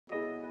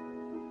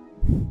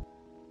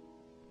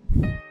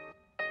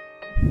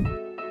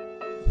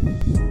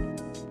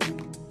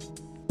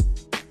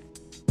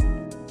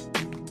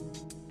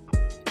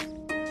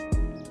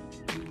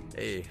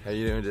How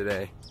you doing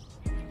today?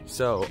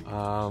 So,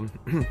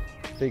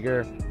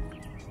 figure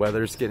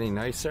weather's getting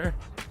nicer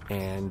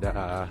and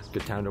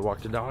good time to walk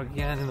the dog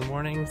again in the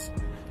mornings.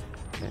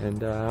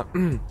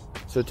 And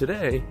so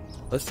today,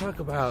 let's talk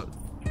about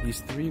these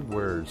 3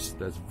 words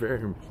that's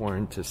very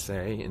important to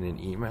say in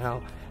an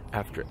email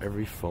after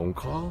every phone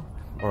call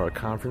or a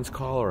conference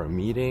call or a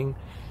meeting,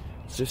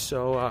 just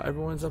so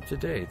everyone's up to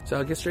date. So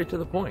I'll get straight to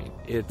the point.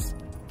 It's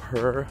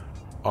per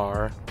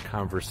our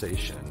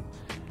conversation.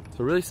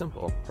 So really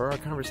simple, per our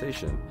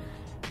conversation.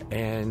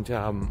 And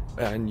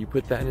you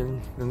put that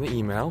in the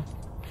email,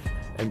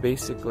 and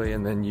basically,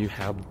 and then you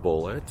have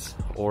bullets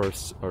or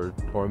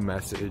a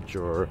message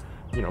or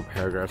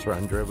paragraphs are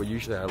under it. But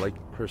usually,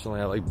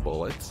 personally I like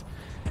bullets.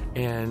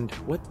 And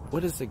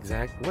what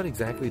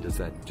exactly does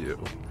that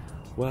do?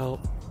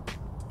 Well,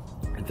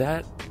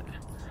 that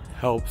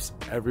helps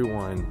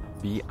everyone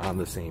be on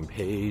the same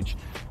page,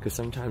 because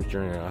sometimes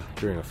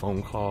during a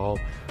phone call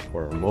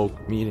or a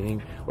remote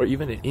meeting or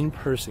even an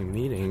in-person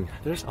meeting,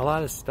 there's a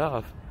lot of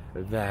stuff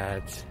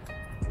that's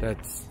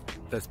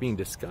being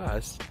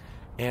discussed,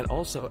 and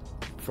also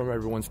from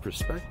everyone's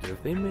perspective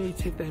they may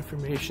take that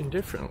information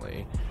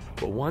differently.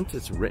 But once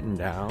it's written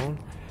down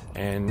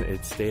and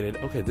it's stated,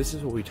 okay, this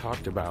is what we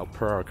talked about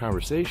per our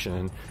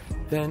conversation,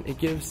 then it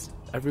gives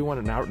everyone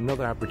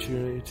another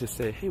opportunity to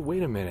say, hey,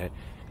 wait a minute,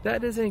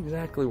 that isn't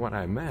exactly what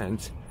I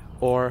meant,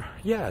 or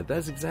yeah,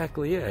 that's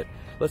exactly it.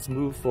 Let's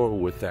move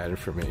forward with that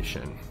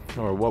information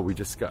or what we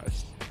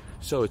discussed.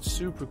 So it's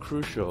super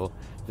crucial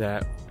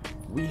that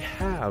we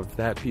have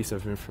that piece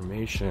of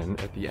information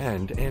at the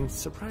end, and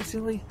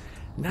surprisingly,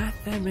 not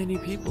that many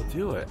people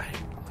do it.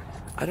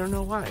 I don't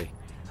know why,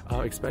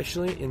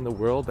 especially in the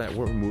world that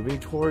we're moving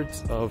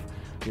towards of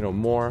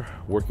more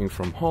working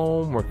from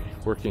home,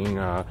 working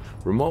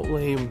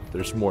remotely.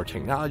 There's more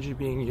technology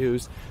being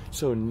used,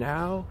 so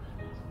now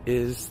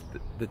is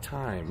the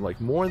time, like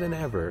more than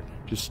ever,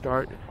 to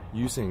start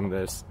using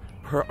this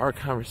per our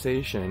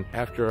conversation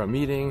after a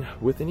meeting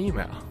with an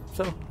email.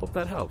 So hope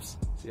that helps.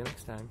 See you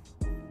next time.